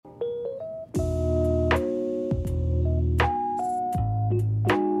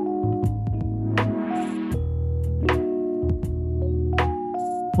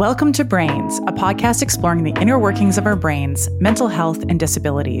Welcome to Brains, a podcast exploring the inner workings of our brains, mental health, and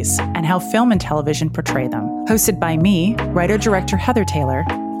disabilities, and how film and television portray them. Hosted by me, writer-director Heather Taylor,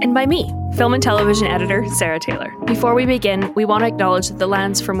 and by me, film and television editor Sarah Taylor. Before we begin, we want to acknowledge that the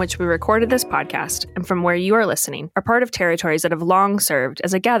lands from which we recorded this podcast and from where you are listening are part of territories that have long served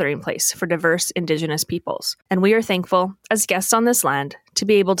as a gathering place for diverse Indigenous peoples. And we are thankful, as guests on this land, to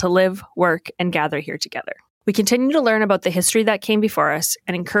be able to live, work, and gather here together. We continue to learn about the history that came before us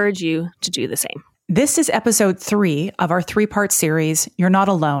and encourage you to do the same. This is episode 3 of our 3-part series, You're Not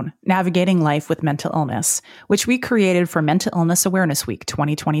Alone, Navigating Life with Mental Illness, which we created for Mental Illness Awareness Week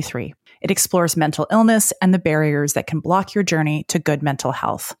 2023. It explores mental illness and the barriers that can block your journey to good mental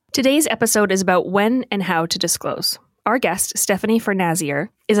health. Today's episode is about when and how to disclose. Our guest, Stephanie Fernazier,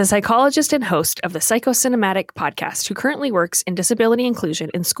 is a psychologist and host of the Psychocinematic podcast who currently works in disability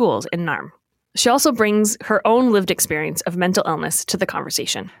inclusion in schools in NARM. She also brings her own lived experience of mental illness to the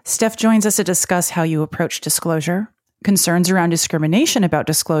conversation. Steph joins us to discuss how you approach disclosure, concerns around discrimination about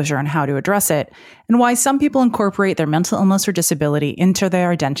disclosure and how to address it, and why some people incorporate their mental illness or disability into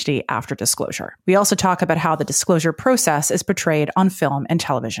their identity after disclosure. We also talk about how the disclosure process is portrayed on film and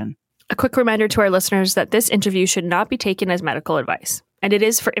television. A quick reminder to our listeners that this interview should not be taken as medical advice, and it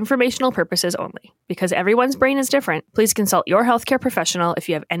is for informational purposes only. Because everyone's brain is different, please consult your healthcare professional if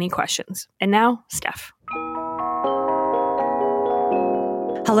you have any questions. And now, Steph.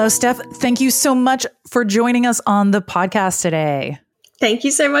 Hello, Steph. Thank you so much for joining us on the podcast today. Thank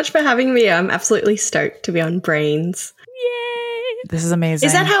you so much for having me. I'm absolutely stoked to be on Brains. Yay! This is amazing.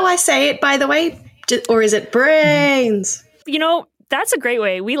 Is that how I say it, by the way? Or is it Brains? You know, that's a great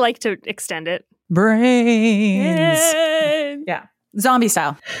way. We like to extend it. Brains. Yay! Yeah. Zombie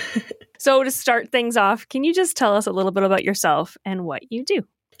style. So to start things off, can you just tell us a little bit about yourself and what you do?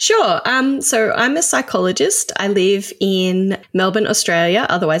 Sure. So I'm a psychologist. I live in Melbourne, Australia,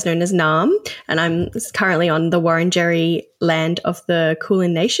 otherwise known as NARM, and I'm currently on the Wurundjeri land of the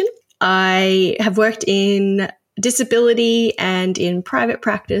Kulin Nation. I have worked in disability and in private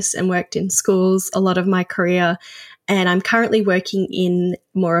practice and worked in schools a lot of my career. And I'm currently working in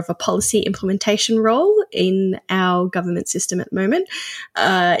more of a policy implementation role in our government system at the moment,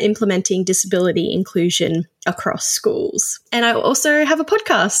 implementing disability inclusion across schools. And I also have a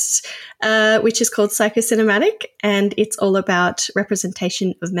podcast, which is called Psychocinematic, and it's all about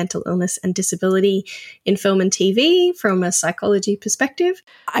representation of mental illness and disability in film and TV from a psychology perspective.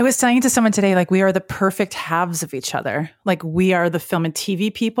 I was saying to someone today, like, we are the perfect halves of each other. Like, we are the film and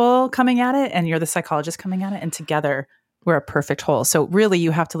TV people coming at it, and you're the psychologist coming at it, and together we're a perfect whole. So really,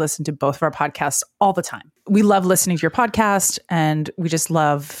 you have to listen to both of our podcasts all the time. We love listening to your podcast, and we just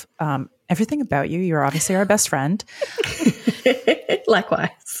love everything about you. You're obviously our best friend.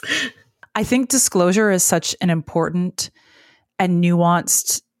 Likewise. I think disclosure is such an important and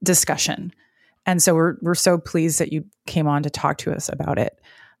nuanced discussion. And so we're so pleased that you came on to talk to us about it.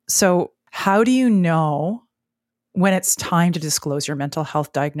 So how do you know when it's time to disclose your mental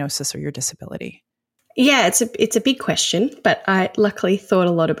health diagnosis or your disability? Yeah, it's a big question, but I luckily thought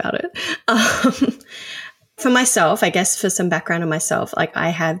a lot about it. For myself, I guess for some background on myself, like I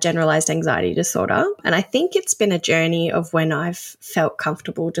have generalized anxiety disorder, and I think it's been a journey of when I've felt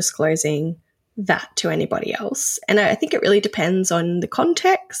comfortable disclosing that to anybody else. And I think it really depends on the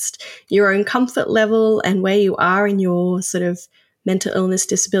context, your own comfort level, and where you are in your sort of mental illness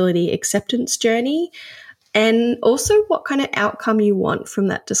disability acceptance journey, and also what kind of outcome you want from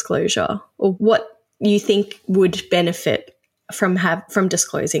that disclosure, or what you think would benefit from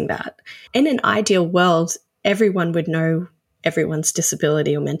disclosing that. In an ideal world, everyone would know everyone's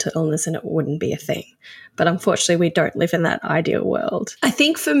disability or mental illness and it wouldn't be a thing. But unfortunately, we don't live in that ideal world. I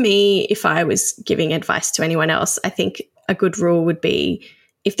think for me, if I was giving advice to anyone else, I think a good rule would be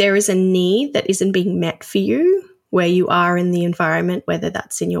if there is a need that isn't being met for you, where you are in the environment, whether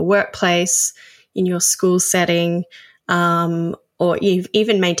that's in your workplace, in your school setting, or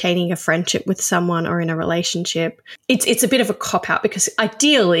even maintaining a friendship with someone or in a relationship. It's a bit of a cop-out because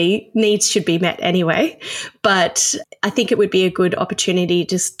ideally needs should be met anyway, but I think it would be a good opportunity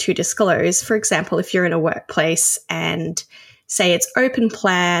just to disclose. For example, if you're in a workplace and say it's open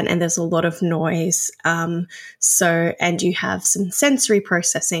plan and there's a lot of noise, and you have some sensory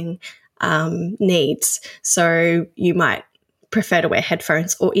processing needs, so you might prefer to wear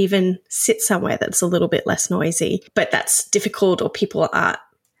headphones or even sit somewhere that's a little bit less noisy, but that's difficult, or people are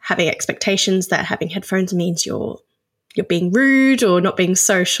having expectations that having headphones means you're being rude or not being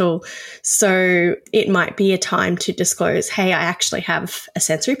social. So it might be a time to disclose, hey, I actually have a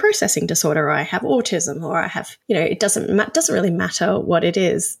sensory processing disorder, or I have autism, or I have, it doesn't really matter what it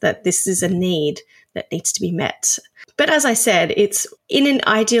is, that this is a need that needs to be met. But as I said, it's in an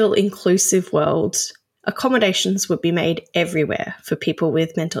ideal inclusive world, accommodations would be made everywhere for people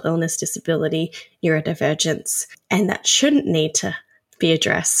with mental illness, disability, neurodivergence, and that shouldn't need to be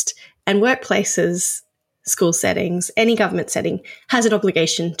addressed. And workplaces, school settings, any government setting has an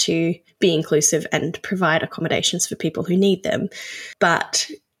obligation to be inclusive and provide accommodations for people who need them. But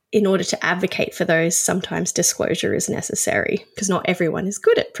in order to advocate for those, sometimes disclosure is necessary because not everyone is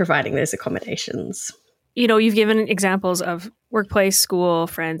good at providing those accommodations. You know, you've given examples of workplace, school,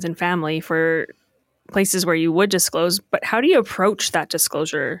 friends, and family for places where you would disclose, but how do you approach that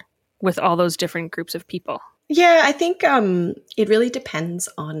disclosure with all those different groups of people? Yeah, I think it really depends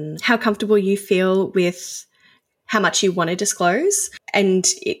on how comfortable you feel with how much you want to disclose. And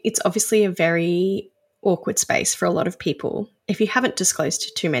it's obviously a very awkward space for a lot of people if you haven't disclosed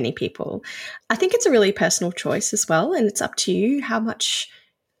to too many people. I think it's a really personal choice as well, and it's up to you how much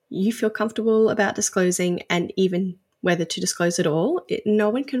you feel comfortable about disclosing and even whether to disclose at all. No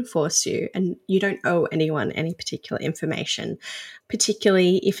one can force you, and you don't owe anyone any particular information,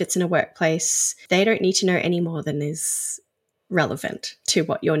 particularly if it's in a workplace. They don't need to know any more than is relevant to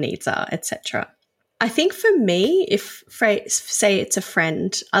what your needs are, etc. I think for me, if say it's a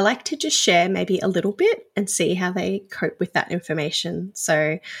friend, I like to just share maybe a little bit and see how they cope with that information.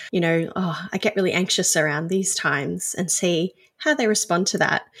 So, I get really anxious around these times and see how they respond to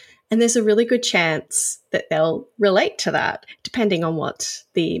that. And there's a really good chance that they'll relate to that, depending on what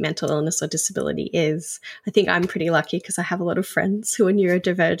the mental illness or disability is. I think I'm pretty lucky because I have a lot of friends who are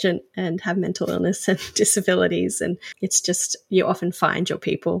neurodivergent and have mental illness and disabilities. And it's just, you often find your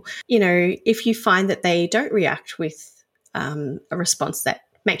people. If you find that they don't react with a response that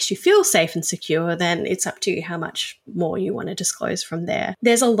makes you feel safe and secure, then it's up to you how much more you want to disclose from there.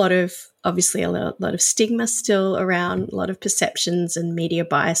 There's a lot of stigma still around, a lot of perceptions and media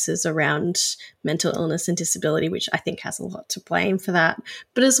biases around mental illness and disability, which I think has a lot to blame for that.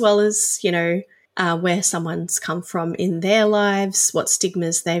 But as well as, where someone's come from in their lives, what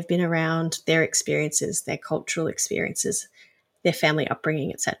stigmas they've been around, their experiences, their cultural experiences, their family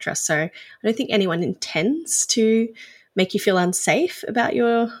upbringing, etc. So I don't think anyone intends to make you feel unsafe about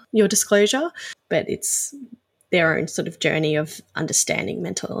your disclosure, but it's their own sort of journey of understanding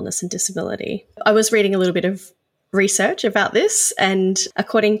mental illness and disability. I was reading a little bit of research about this, and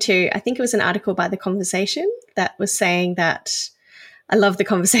according to, I think it was an article by The Conversation that was saying that, I love The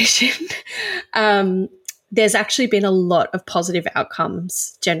Conversation, there's actually been a lot of positive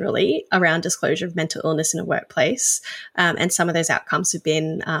outcomes generally around disclosure of mental illness in a workplace. And some of those outcomes have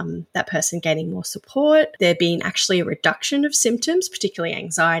been that person gaining more support. There being actually a reduction of symptoms, particularly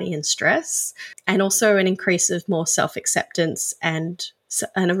anxiety and stress, and also an increase of more self-acceptance and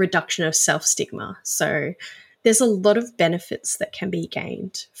a reduction of self-stigma. So there's a lot of benefits that can be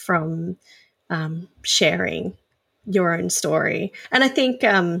gained from sharing your own story. And I think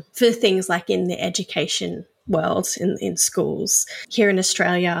for things like in the education world, in schools, here in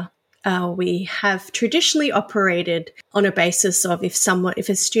Australia, we have traditionally operated on a basis of if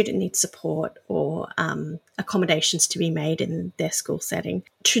a student needs support or accommodations to be made in their school setting,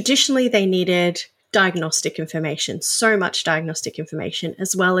 traditionally they needed diagnostic information, so much diagnostic information,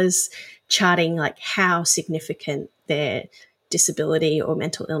 as well as charting like how significant their disability or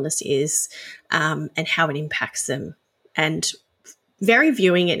mental illness is and how it impacts them, and very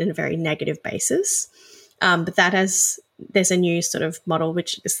viewing it in a very negative basis. But there's a new sort of model,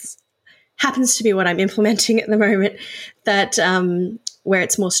 which happens to be what I'm implementing at the moment, that where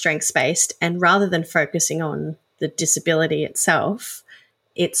it's more strengths-based, and rather than focusing on the disability itself,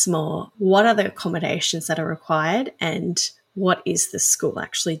 it's more what are the accommodations that are required and what is the school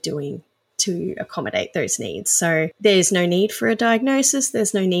actually doing to accommodate those needs. So there's no need for a diagnosis.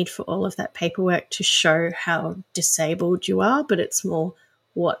 There's no need for all of that paperwork to show how disabled you are, but it's more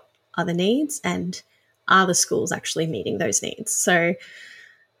what are the needs and are the schools actually meeting those needs? So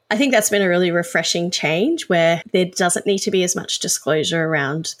I think that's been a really refreshing change where there doesn't need to be as much disclosure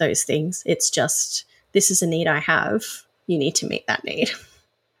around those things. It's just, this is a need I have. You need to meet that need.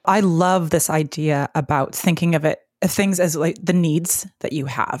 I love this idea about thinking of things as like the needs that you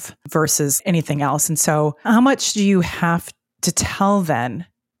have versus anything else. And so how much do you have to tell then?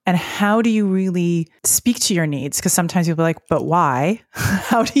 And how do you really speak to your needs? Because sometimes people are like, but why?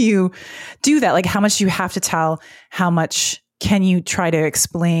 How do you do that? Like, how much do you have to tell? How much can you try to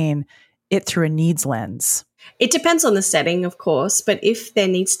explain it through a needs lens? It depends on the setting, of course, but if there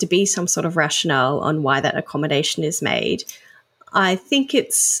needs to be some sort of rationale on why that accommodation is made, I think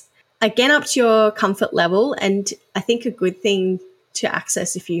it's, again, up to your comfort level. And I think a good thing to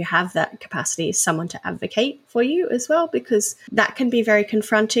access, if you have that capacity, is someone to advocate for you as well, because that can be very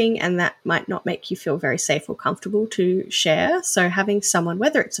confronting and that might not make you feel very safe or comfortable to share. So having someone,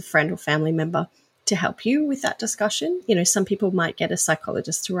 whether it's a friend or family member, to help you with that discussion. You know, some people might get a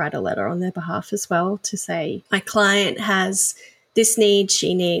psychologist to write a letter on their behalf as well to say, my client has this need,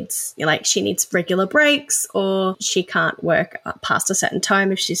 she needs regular breaks, or she can't work past a certain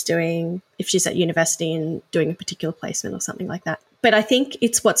time if she's at university and doing a particular placement or something like that. But I think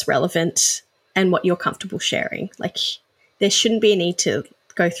it's what's relevant and what you're comfortable sharing. Like, there shouldn't be a need to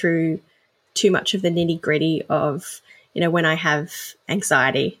go through too much of the nitty-gritty of, you know, when I have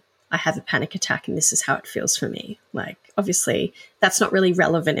anxiety, I have a panic attack and this is how it feels for me. Like, obviously, that's not really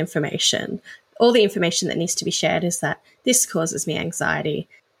relevant information. All the information that needs to be shared is that this causes me anxiety.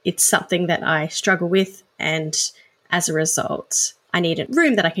 It's something that I struggle with, and as a result, I need a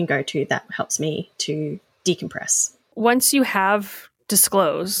room that I can go to that helps me to decompress. Once you have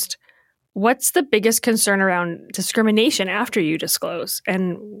disclosed, what's the biggest concern around discrimination after you disclose?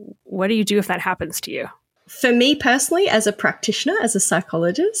 And what do you do if that happens to you? For me personally, as a practitioner, as a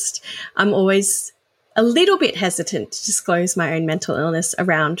psychologist, I'm always a little bit hesitant to disclose my own mental illness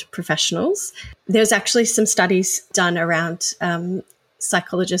around professionals. There's actually some studies done around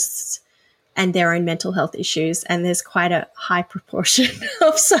psychologists and their own mental health issues, and there's quite a high proportion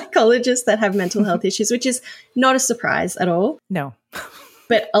of psychologists that have mental health issues, which is not a surprise at all. No.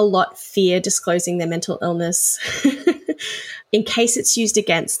 But a lot fear disclosing their mental illness in case it's used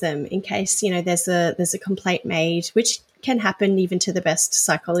against them, in case, you know, there's a complaint made, which can happen even to the best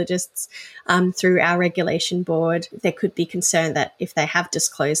psychologists through our regulation board. There could be concern that if they have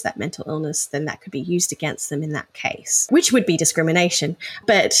disclosed that mental illness, then that could be used against them in that case, which would be discrimination.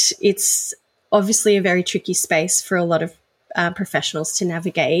 But it's obviously a very tricky space for a lot of professionals to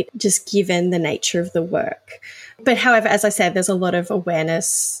navigate, just given the nature of the work. But however, as I said, there's a lot of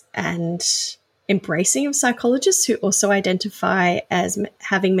awareness and embracing of psychologists who also identify as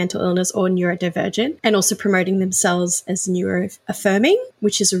having mental illness or neurodivergent, and also promoting themselves as neuroaffirming,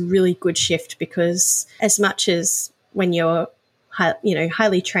 which is a really good shift, because as much as when you're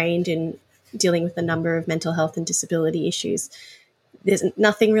highly trained in dealing with a number of mental health and disability issues, there's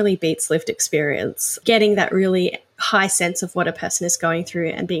nothing really beats lived experience. Getting that really high sense of what a person is going through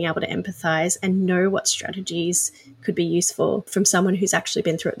and being able to empathize and know what strategies could be useful from someone who's actually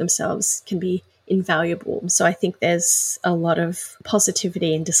been through it themselves can be invaluable. So I think there's a lot of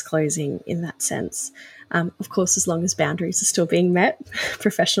positivity in disclosing in that sense. Of course, as long as boundaries are still being met,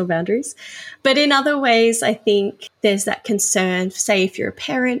 professional boundaries. But in other ways, I think there's that concern, say if you're a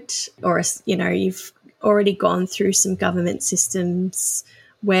parent or, you've already gone through some government systems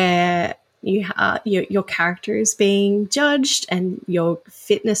where your character is being judged, and your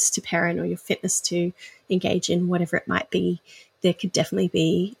fitness to parent or your fitness to engage in whatever it might be, there could definitely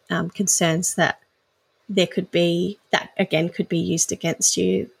be concerns that there could be, that again could be used against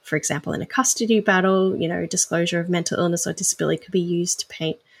you. For example, in a custody battle, disclosure of mental illness or disability could be used to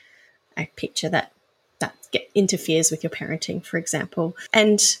paint a picture that interferes with your parenting, for example.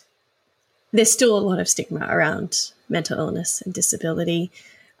 And there's still a lot of stigma around mental illness and disability,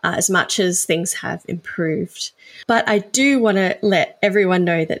 as much as things have improved. But I do want to let everyone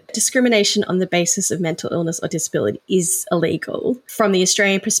know that discrimination on the basis of mental illness or disability is illegal. From the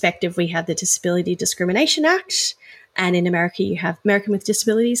Australian perspective, we have the Disability Discrimination Act, and in America, you have American with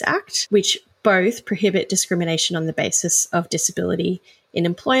Disabilities Act, which both prohibit discrimination on the basis of disability in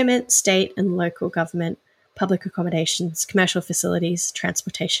employment, state and local government, public accommodations, commercial facilities,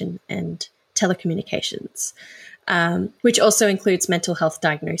 transportation, and telecommunications, which also includes mental health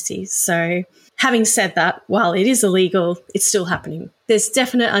diagnoses. So having said that, while it is illegal, it's still happening. There's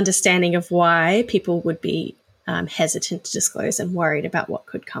definite understanding of why people would be hesitant to disclose and worried about what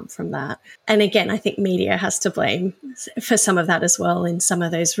could come from that. And again, I think media has to blame for some of that as well, in some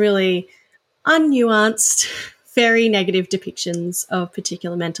of those really unnuanced, very negative depictions of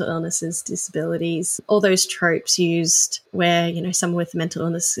particular mental illnesses, disabilities, all those tropes used where, someone with mental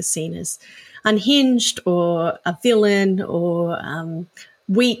illness is seen as unhinged or a villain or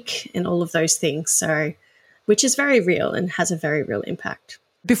weak and all of those things. So, which is very real and has a very real impact.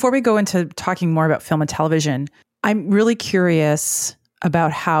 Before we go into talking more about film and television, I'm really curious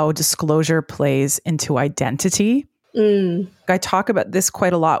about how disclosure plays into identity. I talk about this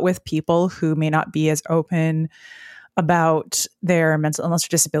quite a lot with people who may not be as open about their mental illness or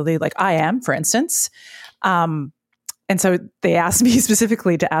disability, like I am, for instance. And so they asked me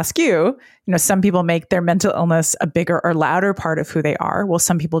specifically to ask you, some people make their mental illness a bigger or louder part of who they are. Well,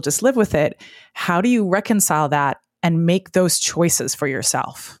 some people just live with it. How do you reconcile that and make those choices for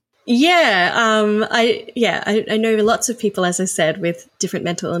yourself? Yeah, I know lots of people, as I said, with different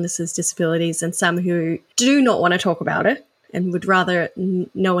mental illnesses, disabilities, and some who do not want to talk about it and would rather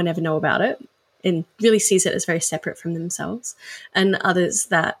no one ever know about it and really sees it as very separate from themselves, and others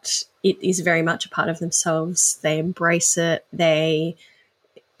that it is very much a part of themselves. They embrace it. They,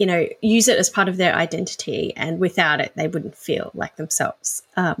 use it as part of their identity, and without it, they wouldn't feel like themselves.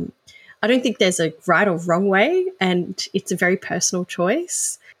 I don't think there's a right or wrong way, and it's a very personal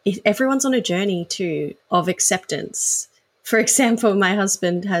choice. Everyone's on a journey too of acceptance. For example, my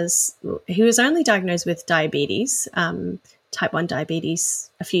husband he was only diagnosed with diabetes, type 1 diabetes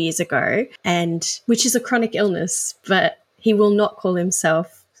a few years ago, and which is a chronic illness, but he will not call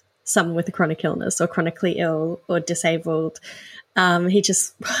himself someone with a chronic illness or chronically ill or disabled. He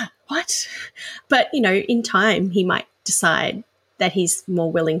just, what? But, in time, he might decide that he's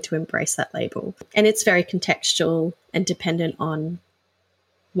more willing to embrace that label. And it's very contextual and dependent on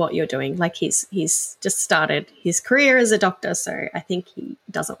what you're doing. Like he's just started his career as a doctor, so I think he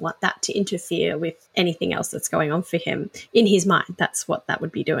doesn't want that to interfere with anything else that's going on for him. In his mind, that's what that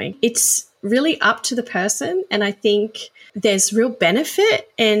would be doing. It's really up to the person, and I think there's real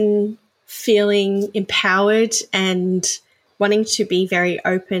benefit in feeling empowered and wanting to be very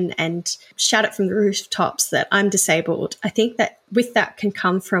open and shout it from the rooftops that I'm disabled. I think that with that can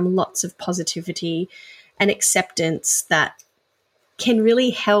come from lots of positivity and acceptance that can really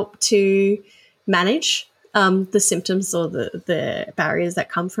help to manage the symptoms or the barriers that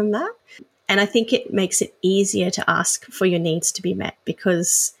come from that. And I think it makes it easier to ask for your needs to be met,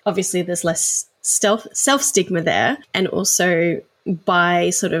 because obviously there's less self-stigma there. And also by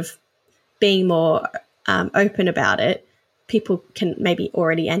sort of being more open about it, people can maybe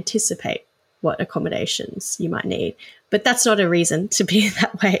already anticipate what accommodations you might need. But that's not a reason to be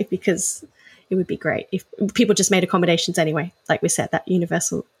that way, because it would be great if people just made accommodations anyway. Like we said, that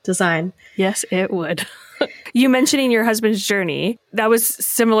universal design. Yes, it would. You mentioning your husband's journey, that was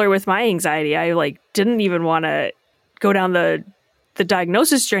similar with my anxiety. I didn't even want to go down the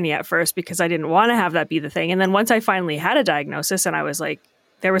diagnosis journey at first because I didn't want to have that be the thing. And then once I finally had a diagnosis, and I was like,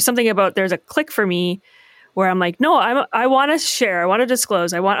 there was something about, there's a click for me where I'm like, no, I want to share, I want to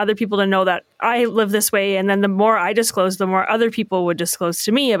disclose, I want other people to know that I live this way. And then the more I disclose, the more other people would disclose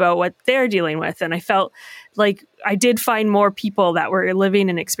to me about what they're dealing with. And I felt like I did find more people that were living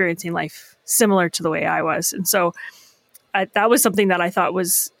and experiencing life similar to the way I was. And so that was something that I thought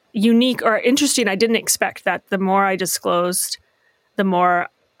was unique or interesting. I didn't expect that the more I disclosed, the more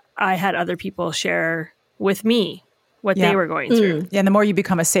I had other people share with me what they were going through. Yeah, and the more you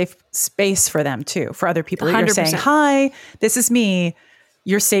become a safe space for them too, for other people. 100%. You're saying, hi, this is me.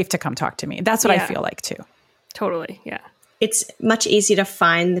 You're safe to come talk to me. That's what I feel like too. Totally, yeah. It's much easier to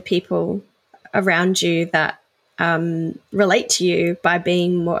find the people around you that relate to you by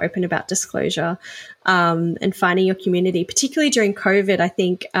being more open about disclosure and finding your community, particularly during COVID, I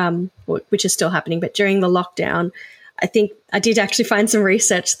think, which is still happening, but during the lockdown, I think I did actually find some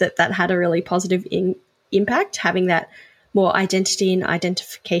research that had a really positive impact. Having that more identity and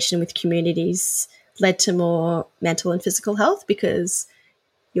identification with communities led to more mental and physical health, because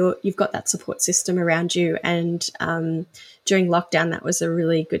you've got that support system around you. And during lockdown, that was a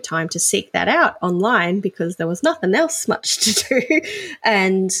really good time to seek that out online because there was nothing else much to do.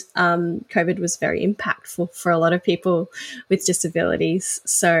 And COVID was very impactful for a lot of people with disabilities.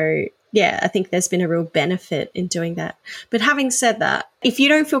 So yeah, I think there's been a real benefit in doing that. But having said that, if you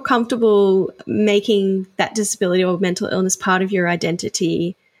don't feel comfortable making that disability or mental illness part of your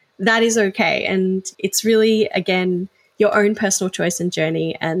identity, that is okay. And it's really, again, your own personal choice and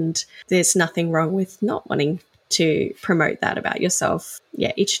journey. And there's nothing wrong with not wanting to promote that about yourself.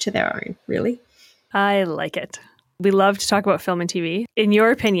 Yeah, each to their own, really. I like it. We love to talk about film and TV. In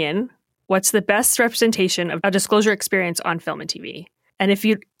your opinion, what's the best representation of a disclosure experience on film and TV? And if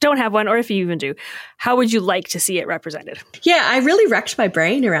you don't have one, or if you even do, how would you like to see it represented? Yeah, I really racked my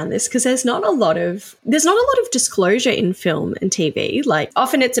brain around this because there's not a lot of disclosure in film and TV. Like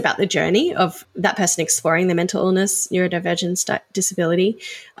often it's about the journey of that person exploring their mental illness, neurodivergence, disability,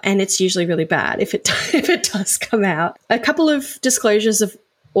 and it's usually really bad if it does come out. A couple of disclosures of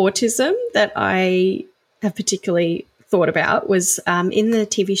autism that I have particularly thought about was in the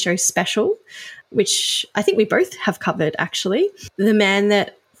TV show Special, which I think we both have covered, actually. The man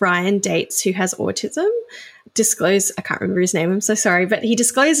that Ryan dates who has autism I can't remember his name, I'm so sorry, but he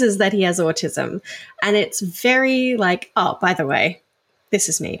discloses that he has autism. And it's very like, oh, by the way, this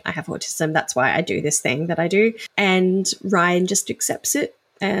is me. I have autism. That's why I do this thing that I do. And Ryan just accepts it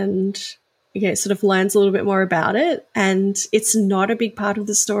and sort of learns a little bit more about it. And it's not a big part of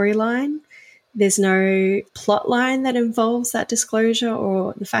the storyline. There's no plot line that involves that disclosure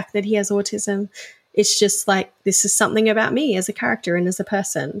or the fact that he has autism. It's just like, this is something about me as a character and as a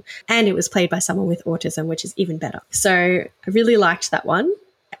person. And it was played by someone with autism, which is even better. So I really liked that one.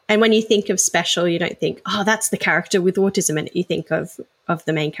 And when you think of special, you don't think, oh, that's the character with autism. And you think of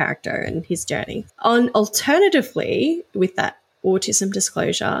the main character and his journey. Alternatively, with that autism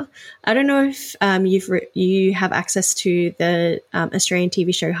disclosure, I don't know if you have access to the Australian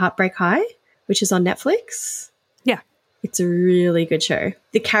TV show Heartbreak High, which is on Netflix. Yeah. It's a really good show.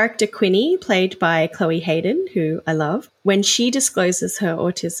 The character Quinny, played by Chloe Hayden, who I love, when she discloses her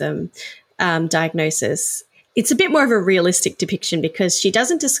autism diagnosis, it's a bit more of a realistic depiction because she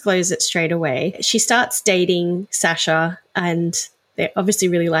doesn't disclose it straight away. She starts dating Sasha and they obviously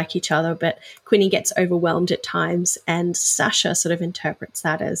really like each other, but Quinny gets overwhelmed at times and Sasha sort of interprets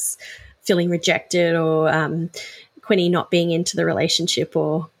that as feeling rejected or Quinny not being into the relationship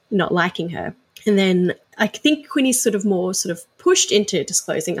or not liking her. And then I think Quinny's more pushed into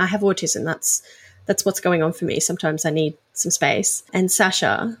disclosing, I have autism. That's what's going on for me. Sometimes I need some space. And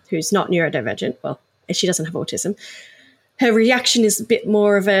Sasha, who's not neurodivergent, well, she doesn't have autism, her reaction is a bit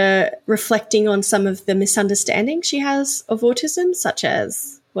more of a reflecting on some of the misunderstanding she has of autism, such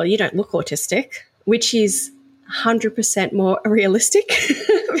as, well, you don't look autistic, which is 100% more realistic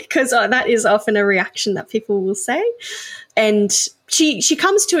because that is often a reaction that people will say. And she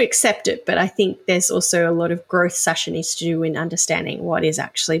comes to accept it, but I think there's also a lot of growth Sasha needs to do in understanding what is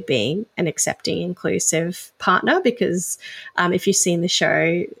actually being an accepting, inclusive partner because if you've seen the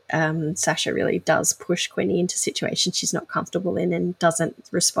show, Sasha really does push Quinny into situations she's not comfortable in and doesn't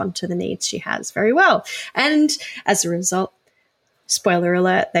respond to the needs she has very well. And as a result, spoiler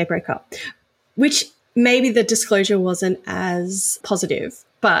alert, they break up, which maybe the disclosure wasn't as positive,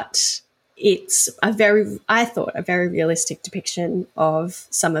 but it's I thought a very realistic depiction of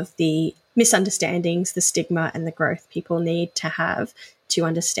some of the misunderstandings, the stigma and the growth people need to have to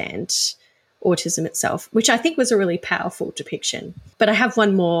understand autism itself, which I think was a really powerful depiction. But I have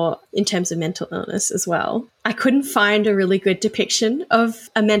one more in terms of mental illness as well. I couldn't find a really good depiction of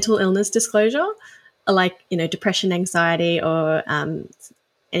a mental illness disclosure, like, depression, anxiety, or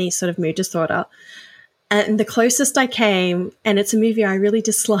any sort of mood disorder. And the closest I came, and it's a movie I really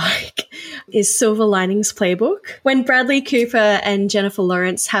dislike, is Silver Linings Playbook. When Bradley Cooper and Jennifer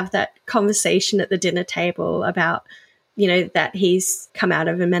Lawrence have that conversation at the dinner table about, that he's come out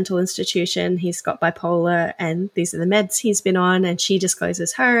of a mental institution, he's got bipolar, and these are the meds he's been on, and she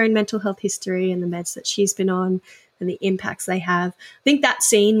discloses her own mental health history and the meds that she's been on and the impacts they have. I think that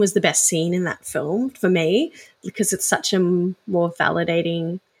scene was the best scene in that film for me because it's such a more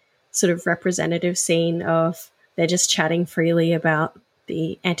validating sort of representative scene of they're just chatting freely about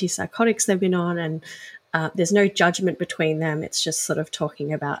the antipsychotics they've been on and there's no judgment between them. It's just sort of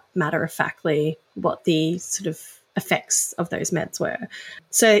talking about matter-of-factly what the sort of effects of those meds were.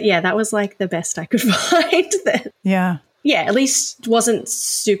 So, yeah, that was like the best I could find. Yeah, at least wasn't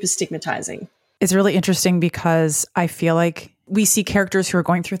super stigmatizing. It's really interesting because I feel like we see characters who are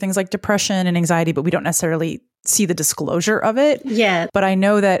going through things like depression and anxiety, but we don't necessarily see the disclosure of it. Yeah. But I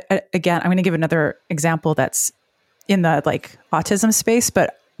know that, again, I'm going to give another example that's in the autism space,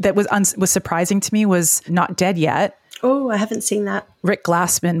 but that was surprising to me was Not Dead Yet. Oh, I haven't seen that. Rick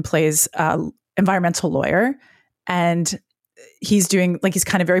Glassman plays an environmental lawyer and he's doing he's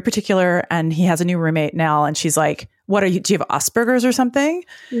kind of very particular and he has a new roommate now and she's like, do you have Asperger's or something?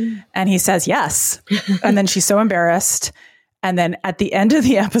 Mm. And he says, yes. And then she's so embarrassed. And then at the end of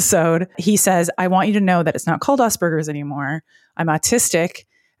the episode, he says, I want you to know that it's not called Asperger's anymore. I'm autistic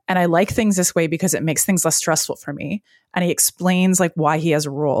and I like things this way because it makes things less stressful for me. And he explains why he has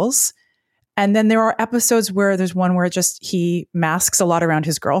rules. And then there are episodes where there's one where he masks a lot around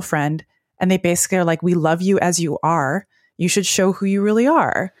his girlfriend and they basically are like, we love you as you are. You should show who you really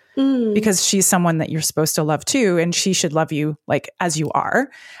are because she's someone that you're supposed to love too. And she should love you as you are.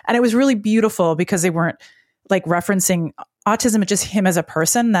 And it was really beautiful because they weren't referencing autism, but just him as a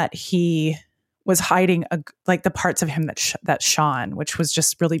person, that he was hiding the parts of him that shone, which was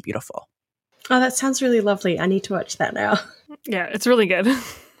just really beautiful. Oh, that sounds really lovely. I need to watch that now. Yeah, it's really good.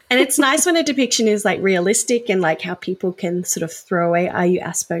 And it's nice when a depiction is realistic and how people can sort of throw away, are you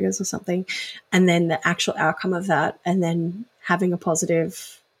Asperger's or something? And then the actual outcome of that and then having a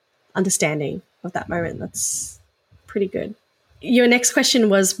positive understanding of that moment. That's pretty good. Your next question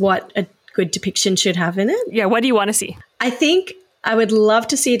was what a good depiction should have in it. Yeah, what do you want to see? I think I would love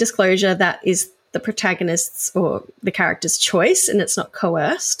to see a disclosure that is the protagonist's or the character's choice and it's not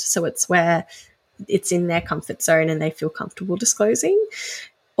coerced. So it's where it's in their comfort zone and they feel comfortable disclosing.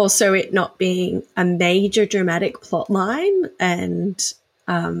 Also, it not being a major dramatic plot line and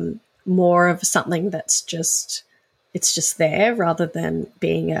more of something that's just, it's just there, rather than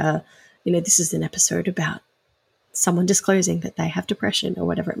being this is an episode about someone disclosing that they have depression or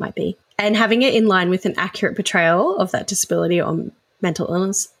whatever it might be. And having it in line with an accurate portrayal of that disability or mental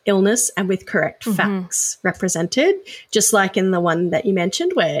illness and with correct facts represented, just like in the one that you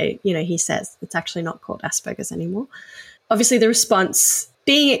mentioned where, he says it's actually not called Asperger's anymore. Obviously, the response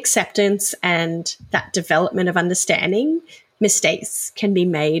being acceptance and that development of understanding. Mistakes can be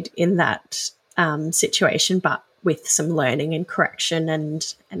made in that situation, but with some learning and correction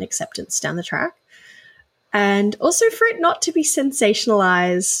and acceptance down the track. And also for it not to be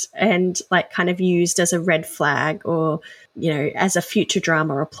sensationalized and like kind of used as a red flag or, as a future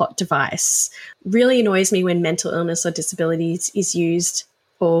drama or a plot device. Really annoys me when mental illness or disabilities is used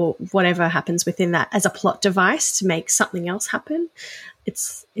or whatever happens within that as a plot device to make something else happen.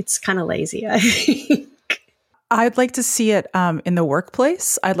 It's kind of lazy, I think. I'd like to see it in the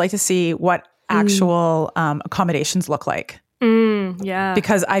workplace. I'd like to see what actual accommodations look like. Yeah.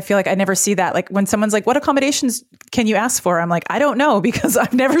 Because I feel like I never see that. Like when someone's like, what accommodations can you ask for? I'm like, I don't know, because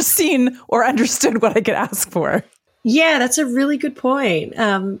I've never seen or understood what I could ask for. Yeah, that's a really good point.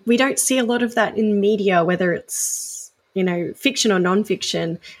 We don't see a lot of that in media, whether it's, fiction or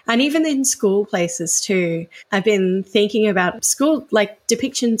nonfiction, and even in school places too. I've been thinking about school, like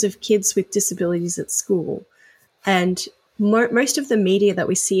depictions of kids with disabilities at school. And most of the media that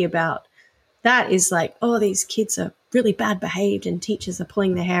we see about that is like, oh, these kids are really bad behaved and teachers are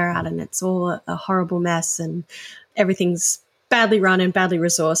pulling their hair out and it's all a horrible mess and everything's badly run and badly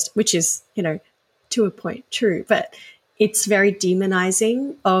resourced, which is, to a point true. But it's very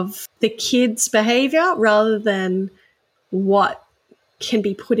demonizing of the kids' behavior rather than what can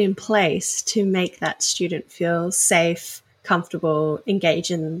be put in place to make that student feel safe, comfortable,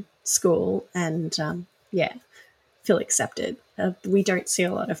 engage in school and, feel accepted. We don't see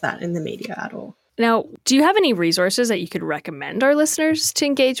a lot of that in the media at all. Now, do you have any resources that you could recommend our listeners to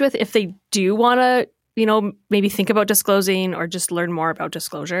engage with if they do want to, maybe think about disclosing or just learn more about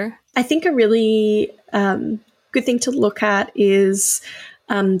disclosure? I think a really good thing to look at is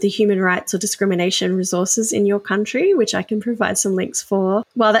the human rights or discrimination resources in your country, which I can provide some links for.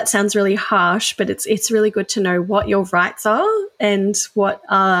 While that sounds really harsh, but it's really good to know what your rights are and what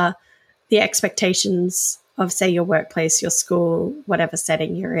are the expectations of, say, your workplace, your school, whatever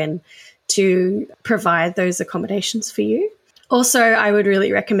setting you're in, to provide those accommodations for you. Also, I would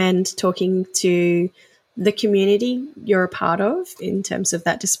really recommend talking to the community you're a part of in terms of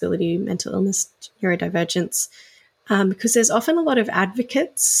that disability, mental illness, neurodivergence, because there's often a lot of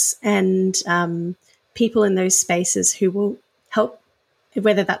advocates and people in those spaces who will help,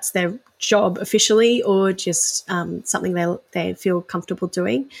 whether that's their job officially or just something they feel comfortable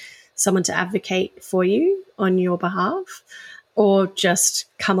doing, someone to advocate for you on your behalf, or just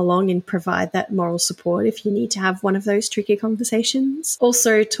come along and provide that moral support if you need to have one of those tricky conversations.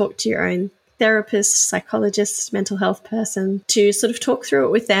 Also talk to your own therapist, psychologist, mental health person to sort of talk through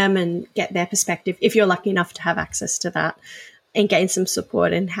it with them and get their perspective if you're lucky enough to have access to that, and gain some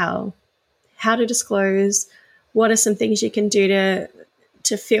support in how to disclose, what are some things you can do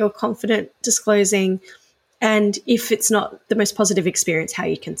to feel confident disclosing, and if it's not the most positive experience, how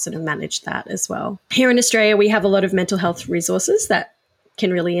you can sort of manage that as well. Here in Australia, we have a lot of mental health resources that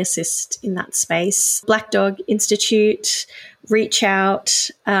can really assist in that space. Black Dog Institute, Reach Out,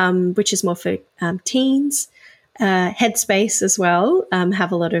 which is more for teens. Headspace as well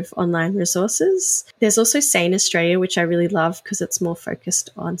have a lot of online resources. There's also Sane Australia, which I really love because it's more focused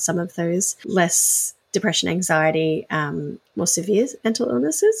on some of those less depression, anxiety, more severe mental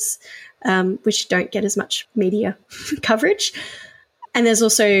illnesses, which don't get as much media coverage. And there's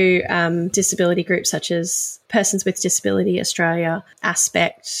also disability groups such as Persons with Disability Australia,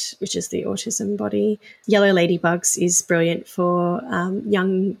 Aspect, which is the autism body. Yellow Ladybugs is brilliant for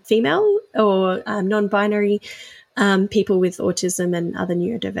young female or non-binary people with autism and other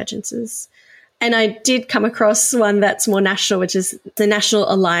neurodivergences. And I did come across one that's more national, which is the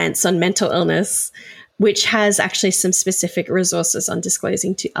National Alliance on Mental Illness, which has actually some specific resources on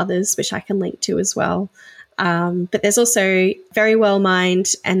disclosing to others, which I can link to as well. But there's also Very Well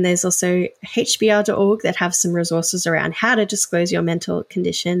Mind, and there's also hbr.org that have some resources around how to disclose your mental health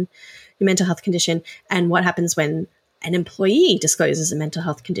condition, and what happens when an employee discloses a mental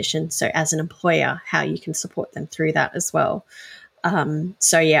health condition. So as an employer, how you can support them through that as well. I'll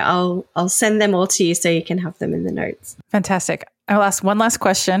send them all to you so you can have them in the notes. Fantastic. I'll ask one last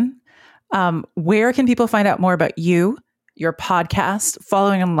question. Where can people find out more about you, your podcast,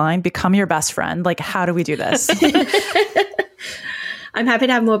 following online, become your best friend? Like, how do we do this? I'm happy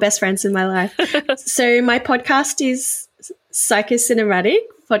to have more best friends in my life. So my podcast is Psychocinematic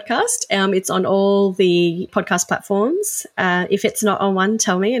podcast. It's on all the podcast platforms. If it's not on one,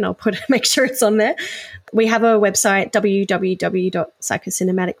 tell me and I'll make sure it's on there. We have a website,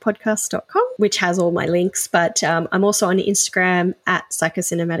 www.psychocinematicpodcast.com, which has all my links, but I'm also on Instagram at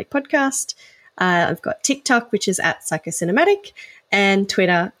Psychocinematic Podcast. I've got TikTok, which is at Psychocinematic, and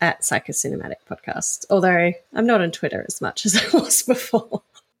Twitter at Psychocinematic Podcast, although I'm not on Twitter as much as I was before.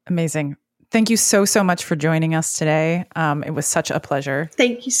 Amazing. Thank you so much for joining us today. It was such a pleasure.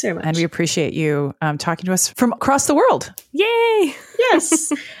 Thank you so much. And we appreciate you talking to us from across the world. Yay!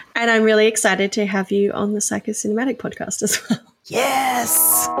 Yes. And I'm really excited to have you on the Psychocinematic Podcast as well.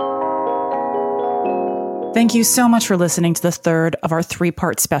 Yes. Thank you so much for listening to the third of our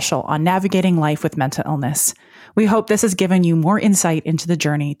 3-part special on navigating life with mental illness. We hope this has given you more insight into the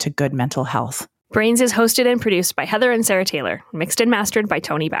journey to good mental health. Brains is hosted and produced by Heather and Sarah Taylor, mixed and mastered by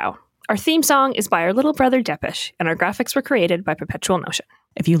Tony Bao. Our theme song is by our little brother Depesh, and our graphics were created by Perpetual Notion.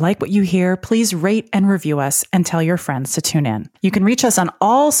 If you like what you hear, please rate and review us and tell your friends to tune in. You can reach us on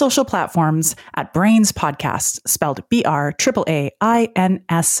all social platforms at Brains Podcast, spelled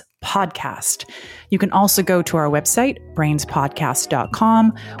BRAAINS Podcast. You can also go to our website,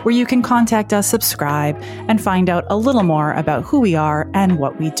 brainspodcast.com, where you can contact us, subscribe, and find out a little more about who we are and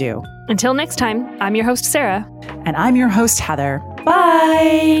what we do. Until next time, I'm your host, Sarah. And I'm your host, Heather.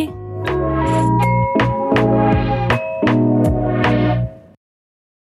 Bye!